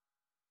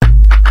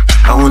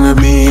I wanna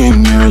be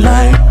in your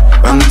life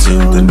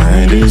until the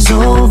night is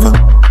over.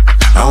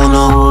 I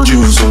wanna hold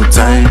you so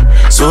tight,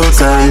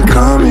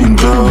 coming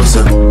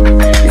closer.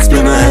 It's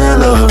been a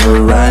hell of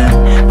a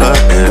ride, but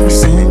every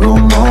single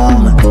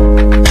moment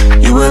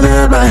you were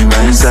there by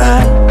my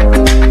side.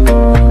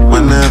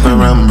 Whenever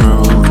I'm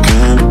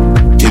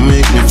broken, you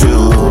make me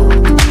feel whole.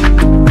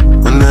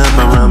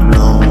 Whenever I'm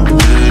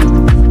lonely,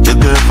 you're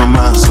there for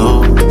my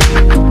soul.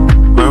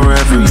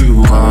 Wherever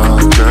you are,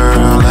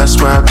 girl, that's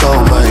where I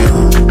call my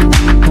own.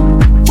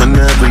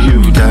 Whenever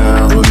you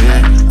doubt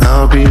it,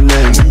 I'll be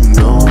letting you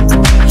know.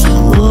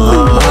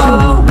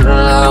 Oh,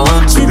 girl, I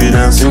want to be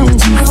dancing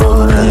with you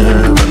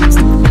forever.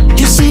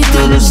 You see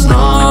through the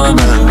storm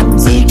and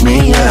take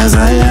me as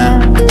I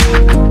am.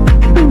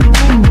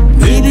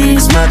 Baby,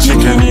 it's magic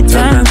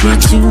anytime we're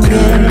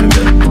together.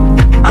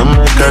 I'm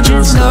like I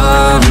just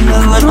love you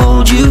and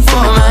hold you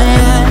for my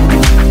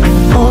hand.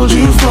 Hold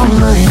you for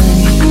my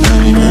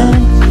hand,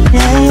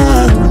 yeah,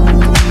 yeah.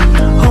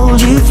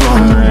 Hold you for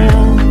my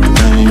hand,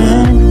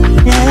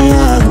 yeah,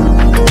 yeah.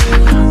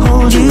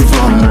 Hold you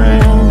for my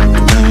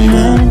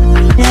hand,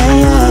 yeah,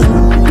 yeah.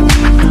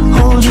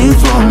 Hold you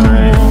for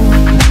my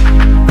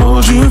hand,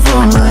 hold you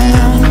for my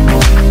hand.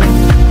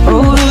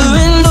 Over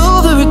and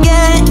over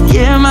again,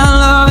 yeah, my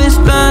love is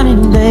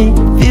burning late.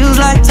 Feels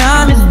like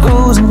time is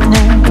frozen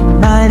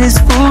and night is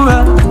for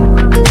us.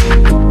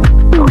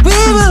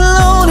 We're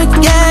alone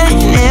again,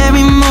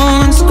 every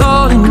moment's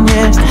golden,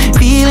 yes.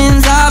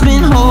 Feelings I've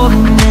been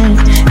holding in,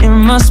 it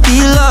must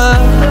be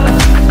love.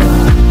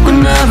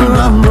 Whenever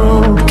I'm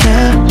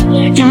broken,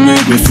 you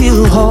make me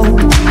feel whole.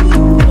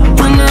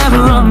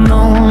 Whenever I'm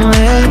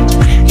lonely,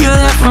 you're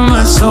there for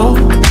my soul.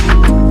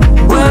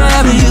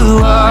 Wherever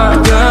you are,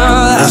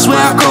 girl, that's where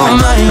I call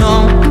my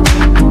own.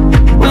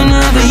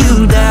 Whenever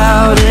you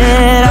doubt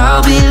it,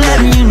 I'll be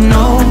letting you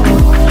know.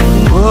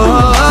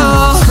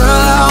 Oh,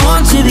 girl, I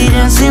want to be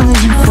dancing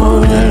with you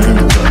forever.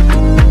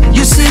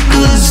 You sit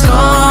through the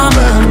storm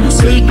and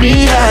take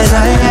me as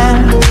I am.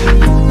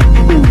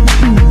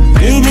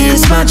 Baby,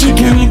 it's magic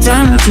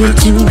anytime that we're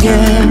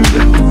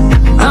together.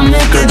 I'll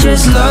make her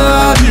just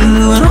love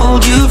you and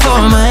hold you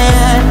for my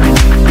hand.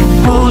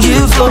 Hold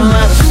you for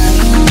my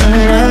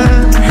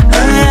hand,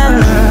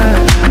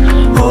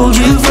 hold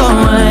you for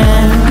my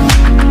hand.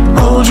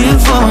 Hold you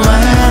for my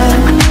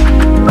hand.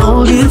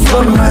 Hold you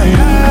for my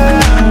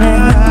hand,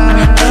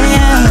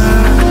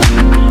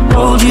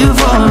 hold you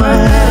for my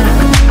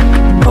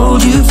hand.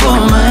 Hold you for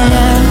my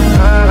hand.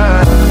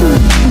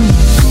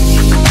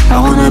 I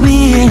wanna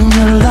be in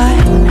your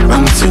life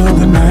until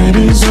the night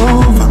is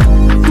over.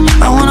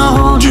 I wanna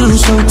hold you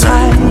so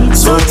tight,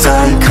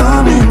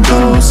 coming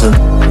closer.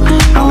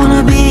 I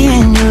wanna be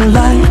in your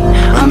life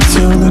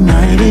until the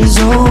night is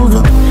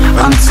over.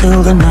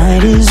 Until the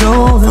night is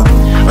over.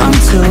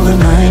 Until the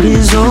night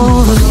is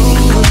over.